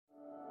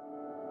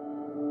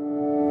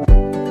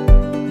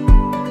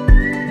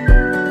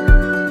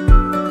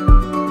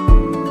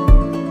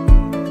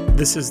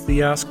This is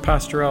the Ask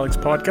Pastor Alex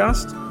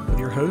podcast with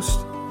your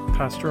host,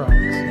 Pastor Alex.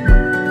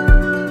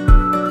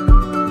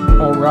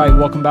 All right,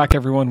 welcome back,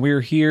 everyone.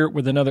 We're here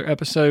with another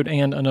episode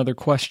and another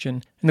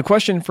question. And the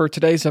question for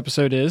today's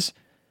episode is,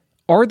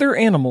 are there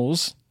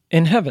animals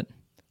in heaven?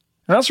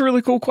 And that's a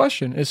really cool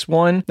question. It's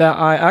one that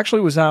I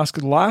actually was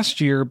asked last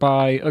year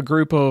by a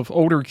group of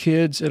older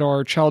kids at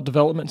our Child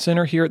Development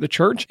Center here at the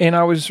church. And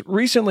I was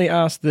recently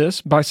asked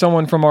this by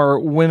someone from our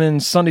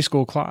women's Sunday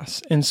school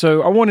class. And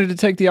so I wanted to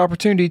take the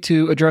opportunity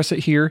to address it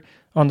here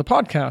on the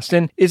podcast.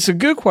 And it's a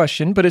good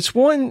question, but it's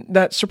one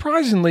that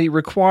surprisingly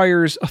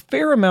requires a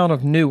fair amount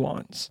of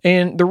nuance.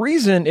 And the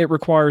reason it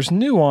requires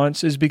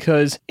nuance is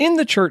because in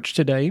the church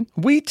today,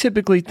 we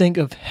typically think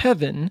of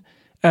heaven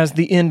as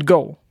the end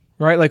goal.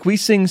 Right? Like we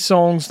sing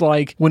songs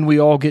like When We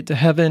All Get to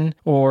Heaven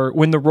or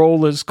When the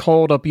Roll is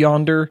Called Up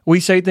Yonder.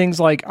 We say things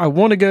like, I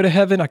want to go to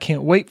heaven, I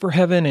can't wait for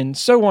heaven, and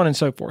so on and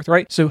so forth,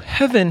 right? So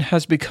heaven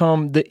has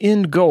become the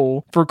end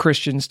goal for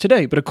Christians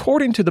today. But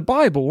according to the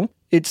Bible,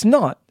 it's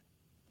not.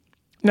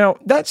 Now,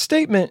 that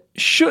statement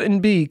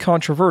shouldn't be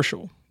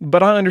controversial,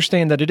 but I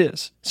understand that it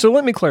is. So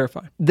let me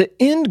clarify. The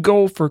end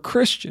goal for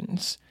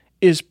Christians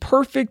is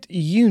perfect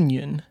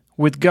union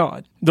with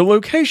God. The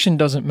location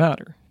doesn't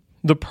matter.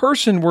 The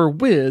person we're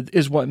with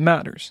is what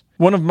matters.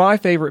 One of my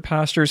favorite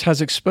pastors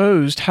has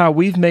exposed how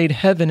we've made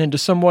heaven into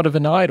somewhat of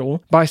an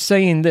idol by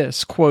saying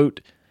this, quote,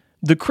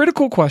 "The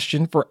critical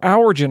question for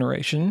our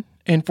generation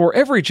and for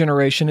every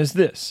generation is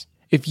this: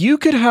 if you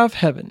could have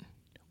heaven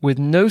with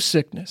no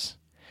sickness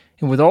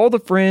and with all the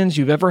friends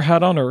you've ever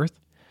had on earth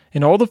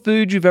and all the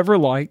food you've ever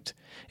liked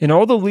and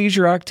all the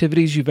leisure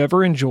activities you've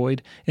ever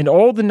enjoyed and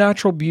all the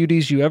natural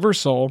beauties you ever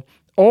saw,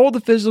 all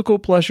the physical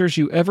pleasures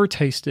you ever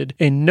tasted,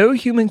 and no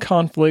human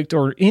conflict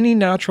or any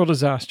natural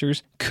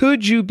disasters,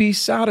 could you be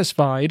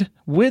satisfied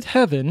with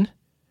heaven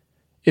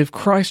if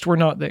Christ were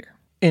not there?"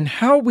 And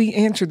how we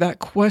answer that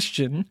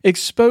question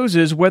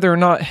exposes whether or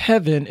not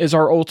heaven is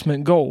our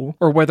ultimate goal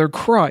or whether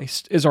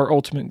Christ is our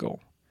ultimate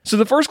goal. So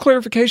the first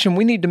clarification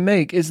we need to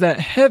make is that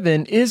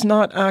heaven is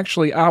not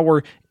actually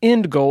our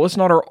end goal. It's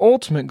not our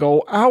ultimate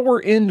goal.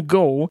 Our end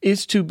goal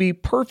is to be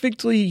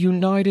perfectly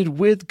united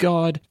with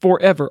God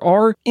forever.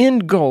 Our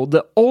end goal,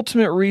 the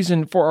ultimate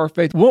reason for our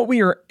faith, what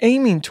we are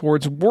aiming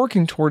towards,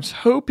 working towards,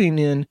 hoping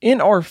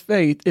in our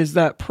faith is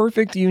that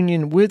perfect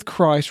union with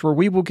Christ where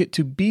we will get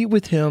to be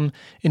with Him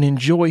and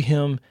enjoy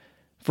Him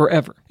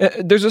forever.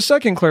 There's a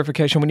second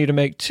clarification we need to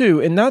make too,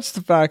 and that's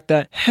the fact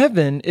that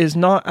heaven is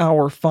not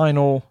our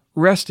final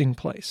resting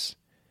place.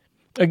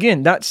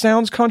 Again, that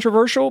sounds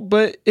controversial,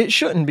 but it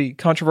shouldn't be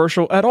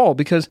controversial at all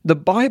because the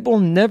Bible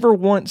never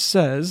once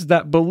says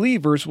that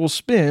believers will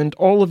spend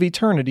all of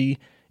eternity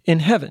in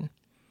heaven.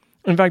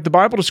 In fact, the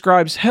Bible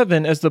describes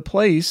heaven as the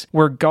place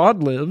where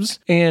God lives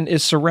and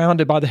is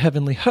surrounded by the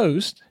heavenly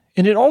host,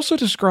 and it also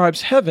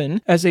describes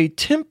heaven as a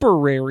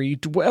temporary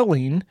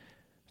dwelling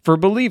for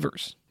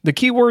believers. The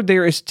key word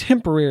there is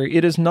temporary.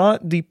 It is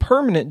not the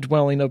permanent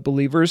dwelling of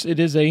believers. It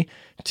is a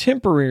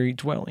temporary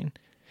dwelling.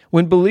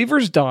 When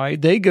believers die,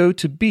 they go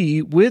to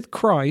be with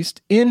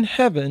Christ in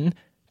heaven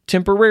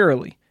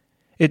temporarily.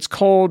 It's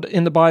called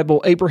in the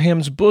Bible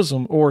Abraham's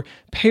bosom or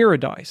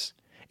paradise.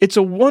 It's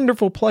a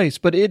wonderful place,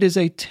 but it is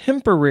a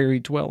temporary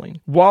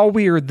dwelling. While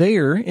we are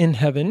there in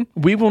heaven,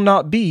 we will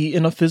not be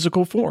in a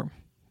physical form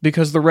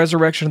because the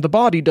resurrection of the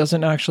body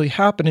doesn't actually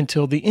happen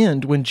until the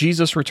end when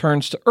Jesus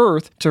returns to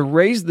earth to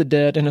raise the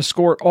dead and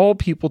escort all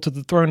people to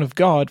the throne of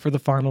God for the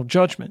final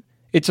judgment.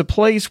 It's a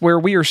place where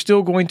we are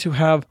still going to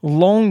have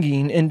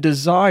longing and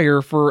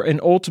desire for an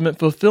ultimate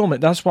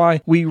fulfillment. That's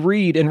why we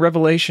read in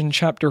Revelation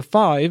chapter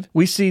 5,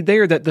 we see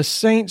there that the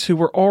saints who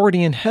were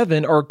already in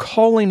heaven are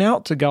calling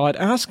out to God,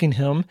 asking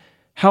Him,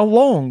 "How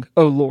long,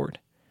 O Lord?"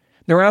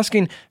 They're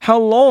asking, how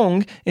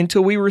long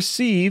until we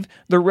receive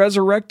the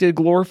resurrected,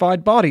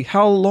 glorified body?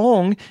 How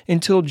long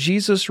until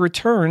Jesus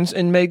returns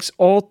and makes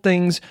all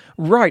things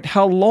right?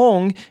 How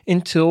long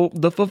until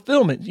the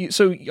fulfillment?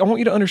 So I want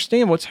you to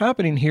understand what's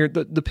happening here.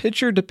 The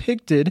picture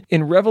depicted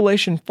in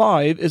Revelation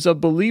 5 is of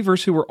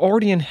believers who are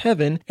already in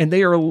heaven, and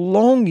they are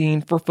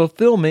longing for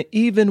fulfillment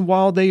even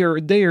while they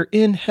are there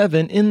in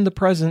heaven in the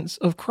presence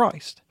of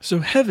Christ. So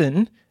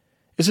heaven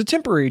is a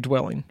temporary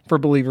dwelling for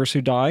believers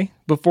who die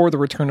before the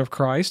return of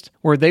Christ,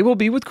 where they will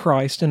be with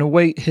Christ and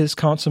await His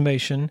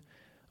consummation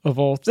of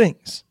all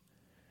things.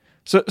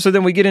 So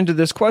then we get into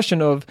this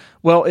question of,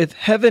 well, if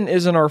heaven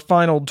isn't our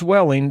final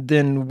dwelling,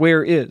 then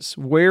where is?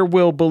 Where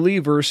will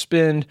believers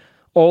spend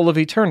all of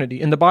eternity?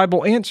 And the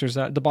Bible answers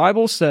that. The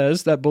Bible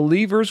says that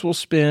believers will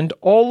spend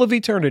all of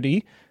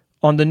eternity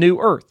on the new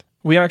earth.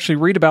 We actually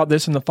read about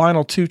this in the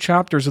final 2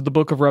 chapters of the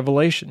book of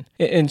Revelation.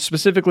 And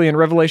specifically in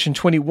Revelation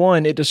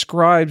 21, it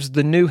describes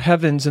the new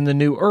heavens and the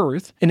new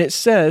earth. And it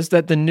says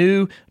that the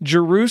new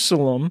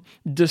Jerusalem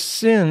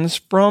descends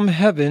from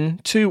heaven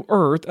to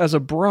earth as a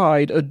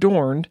bride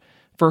adorned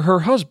for her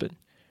husband.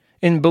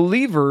 And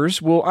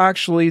believers will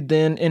actually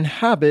then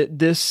inhabit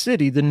this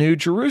city, the New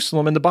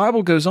Jerusalem. And the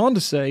Bible goes on to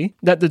say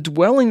that the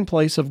dwelling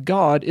place of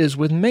God is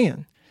with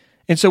man.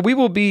 And so we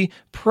will be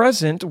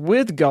present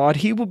with God.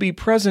 He will be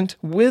present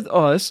with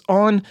us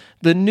on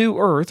the new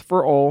earth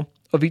for all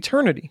of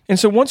eternity. And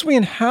so once we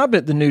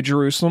inhabit the New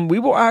Jerusalem, we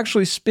will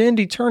actually spend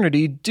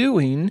eternity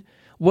doing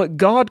what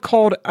God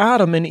called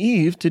Adam and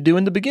Eve to do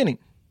in the beginning,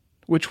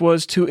 which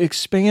was to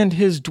expand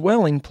his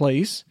dwelling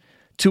place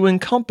to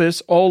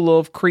encompass all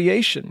of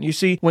creation. You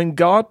see, when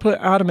God put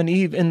Adam and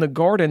Eve in the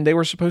garden, they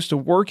were supposed to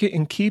work it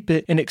and keep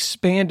it and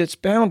expand its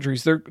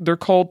boundaries. They're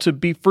called to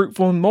be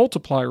fruitful and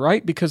multiply,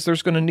 right? Because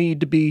there's going to need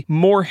to be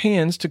more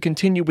hands to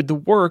continue with the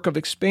work of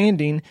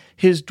expanding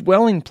his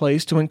dwelling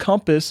place to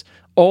encompass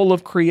all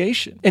of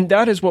creation. And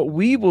that is what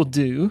we will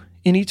do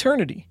in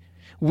eternity.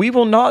 We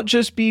will not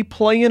just be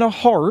playing a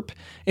harp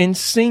and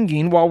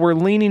singing while we're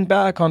leaning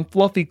back on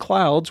fluffy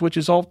clouds, which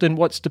is often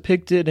what's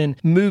depicted in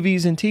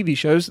movies and TV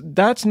shows.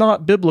 That's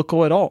not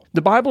biblical at all.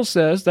 The Bible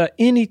says that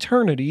in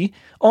eternity,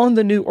 on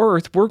the new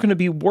earth, we're going to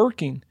be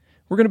working.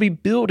 We're going to be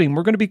building.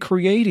 We're going to be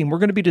creating. We're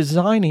going to be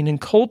designing and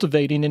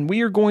cultivating, and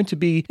we are going to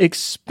be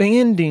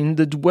expanding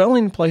the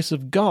dwelling place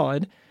of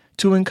God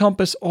to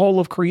encompass all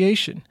of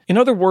creation. In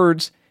other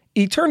words,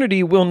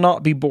 eternity will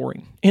not be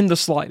boring in the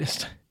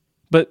slightest.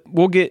 But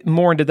we'll get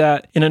more into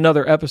that in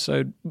another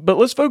episode. But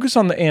let's focus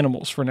on the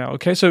animals for now,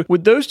 okay? So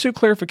with those two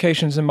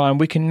clarifications in mind,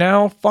 we can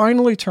now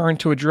finally turn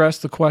to address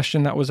the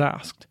question that was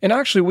asked. And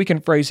actually, we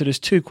can phrase it as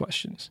two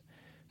questions.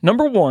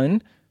 Number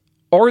one,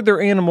 are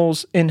there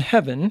animals in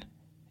heaven?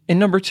 And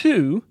number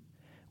two,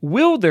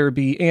 will there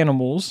be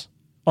animals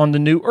on the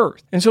new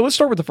earth? And so let's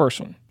start with the first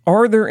one.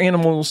 Are there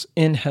animals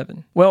in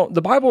heaven? Well, the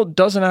Bible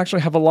doesn't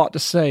actually have a lot to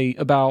say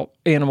about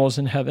animals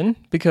in heaven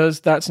because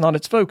that's not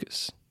its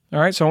focus. All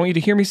right, so I want you to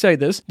hear me say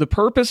this. The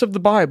purpose of the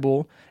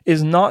Bible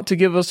is not to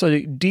give us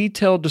a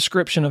detailed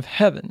description of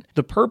heaven.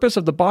 The purpose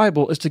of the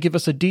Bible is to give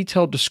us a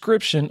detailed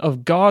description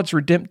of God's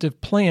redemptive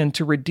plan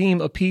to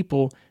redeem a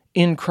people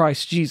in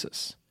Christ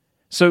Jesus.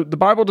 So the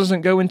Bible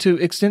doesn't go into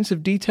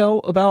extensive detail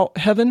about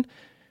heaven,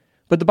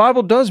 but the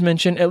Bible does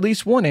mention at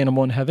least one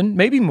animal in heaven,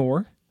 maybe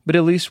more, but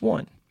at least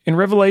one. In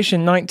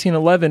Revelation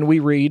 19:11, we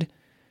read,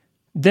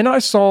 "Then I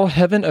saw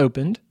heaven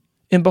opened,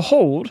 and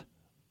behold,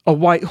 a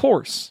white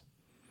horse.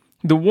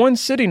 The one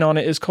sitting on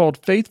it is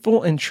called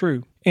Faithful and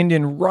True, and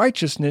in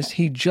righteousness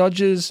he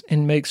judges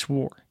and makes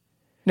war."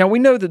 Now we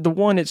know that the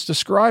one it's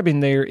describing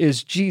there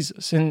is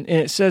Jesus, and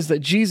it says that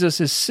Jesus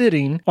is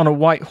sitting on a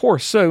white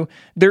horse. So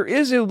there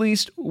is at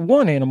least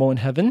one animal in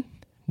heaven,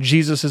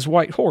 Jesus'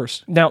 white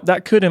horse. Now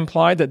that could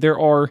imply that there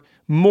are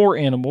more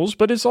animals,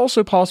 but it's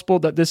also possible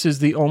that this is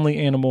the only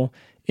animal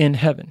in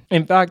heaven.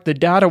 In fact, the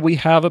data we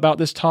have about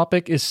this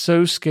topic is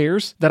so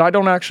scarce that I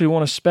don't actually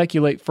want to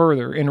speculate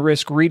further and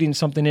risk reading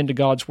something into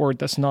God's word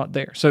that's not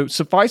there. So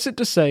suffice it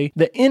to say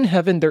that in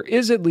heaven there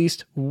is at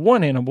least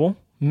one animal,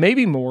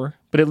 maybe more,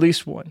 but at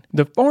least one.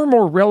 The far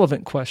more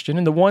relevant question,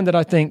 and the one that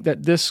I think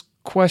that this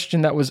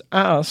question that was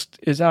asked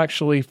is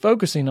actually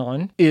focusing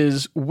on,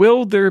 is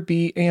will there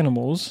be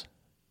animals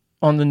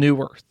on the new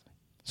earth?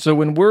 So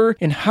when we're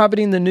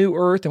inhabiting the new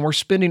earth and we're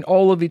spending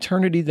all of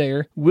eternity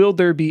there, will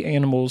there be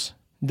animals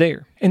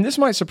there? And this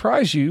might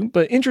surprise you,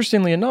 but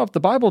interestingly enough, the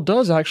Bible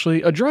does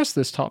actually address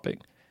this topic.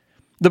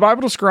 The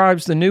Bible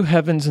describes the new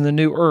heavens and the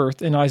new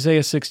earth in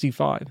Isaiah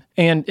 65.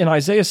 And in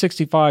Isaiah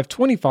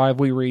 65:25,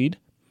 we read,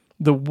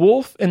 "The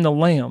wolf and the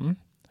lamb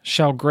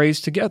shall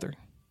graze together.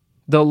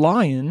 The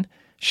lion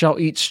shall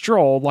eat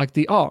straw like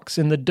the ox,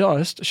 and the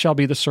dust shall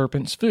be the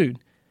serpent's food.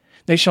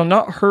 They shall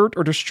not hurt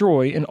or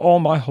destroy in all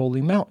my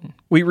holy mountain."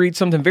 We read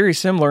something very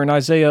similar in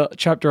Isaiah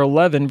chapter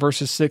 11,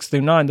 verses 6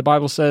 through 9. The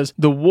Bible says,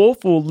 "The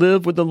wolf will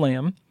live with the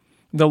lamb,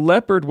 the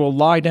leopard will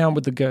lie down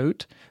with the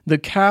goat, the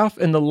calf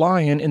and the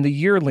lion and the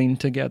yearling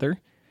together,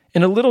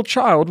 and a little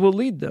child will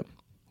lead them.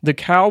 The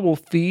cow will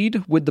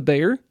feed with the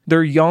bear,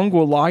 their young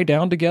will lie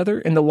down together,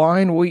 and the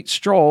lion will eat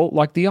straw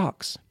like the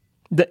ox.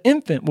 The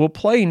infant will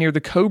play near the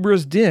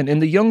cobra's den,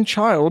 and the young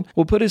child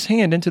will put his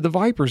hand into the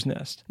viper's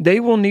nest. They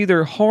will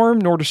neither harm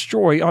nor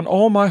destroy on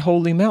all my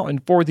holy mountain,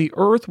 for the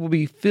earth will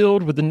be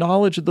filled with the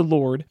knowledge of the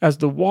Lord as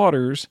the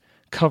waters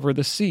cover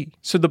the sea."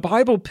 So the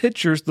Bible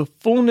pictures the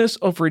fullness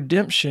of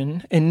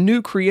redemption and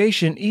new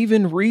creation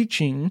even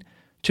reaching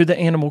to the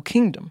animal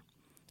kingdom.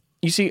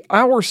 You see,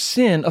 our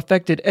sin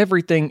affected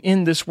everything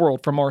in this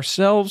world, from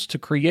ourselves to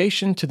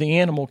creation to the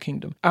animal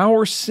kingdom.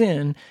 Our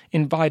sin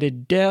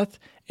invited death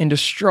and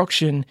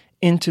destruction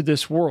into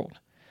this world.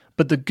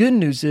 But the good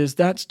news is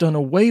that's done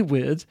away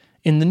with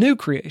in the new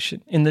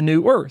creation, in the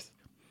new earth.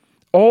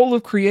 All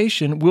of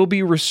creation will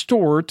be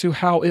restored to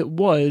how it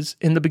was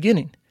in the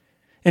beginning.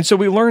 And so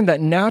we learned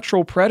that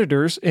natural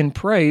predators and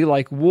prey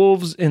like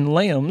wolves and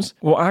lambs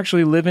will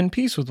actually live in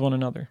peace with one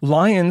another.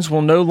 Lions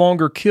will no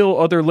longer kill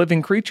other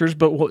living creatures,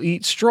 but will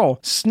eat straw.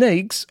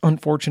 Snakes,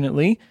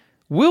 unfortunately,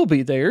 will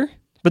be there.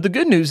 But the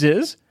good news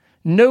is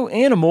no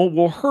animal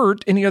will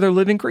hurt any other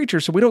living creature,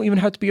 so we don't even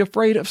have to be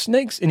afraid of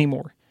snakes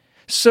anymore.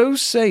 So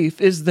safe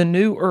is the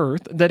new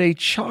earth that a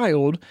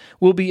child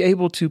will be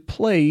able to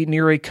play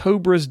near a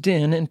cobra's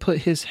den and put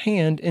his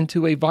hand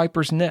into a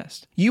viper's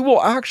nest. You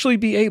will actually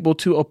be able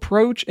to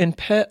approach and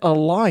pet a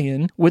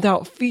lion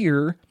without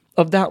fear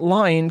of that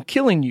lion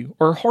killing you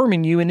or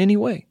harming you in any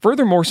way.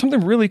 Furthermore,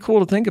 something really cool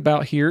to think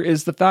about here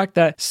is the fact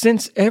that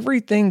since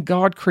everything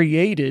God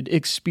created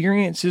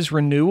experiences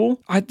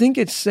renewal, I think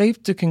it's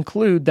safe to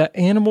conclude that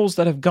animals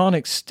that have gone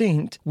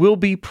extinct will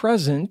be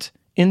present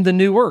in the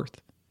new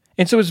earth.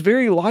 And so it's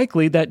very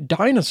likely that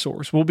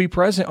dinosaurs will be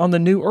present on the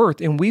new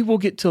earth and we will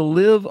get to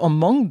live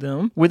among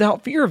them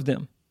without fear of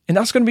them. And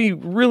that's going to be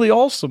really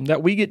awesome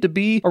that we get to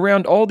be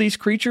around all these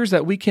creatures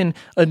that we can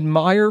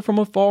admire from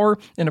afar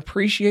and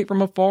appreciate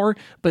from afar.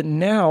 But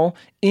now,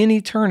 in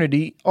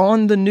eternity,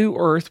 on the new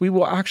earth, we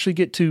will actually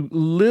get to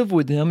live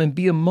with them and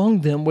be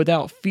among them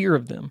without fear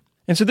of them.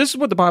 And so this is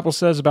what the Bible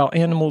says about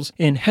animals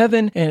in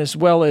heaven and as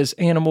well as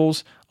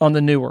animals on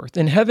the new earth.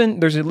 In heaven,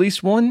 there's at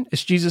least one.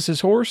 It's Jesus'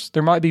 horse.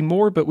 There might be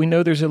more, but we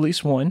know there's at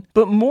least one.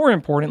 But more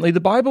importantly, the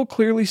Bible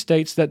clearly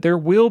states that there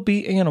will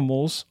be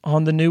animals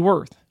on the new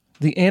earth.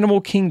 The animal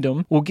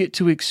kingdom will get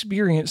to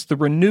experience the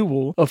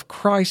renewal of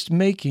Christ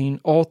making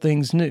all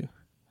things new.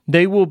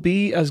 They will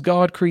be as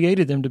God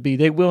created them to be.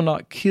 They will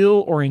not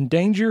kill or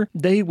endanger.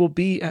 They will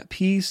be at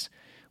peace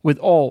with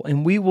all,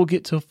 and we will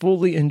get to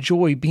fully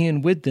enjoy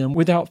being with them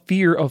without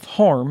fear of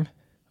harm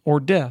or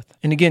death.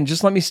 And again,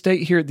 just let me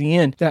state here at the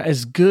end that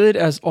as good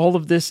as all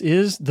of this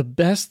is, the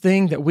best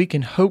thing that we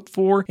can hope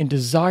for and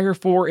desire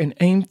for and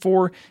aim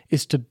for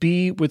is to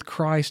be with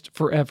Christ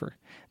forever.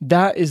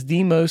 That is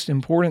the most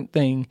important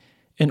thing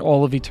in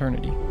all of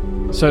eternity.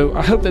 So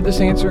I hope that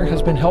this answer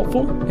has been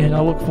helpful, and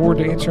I look forward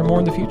to answering more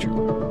in the future.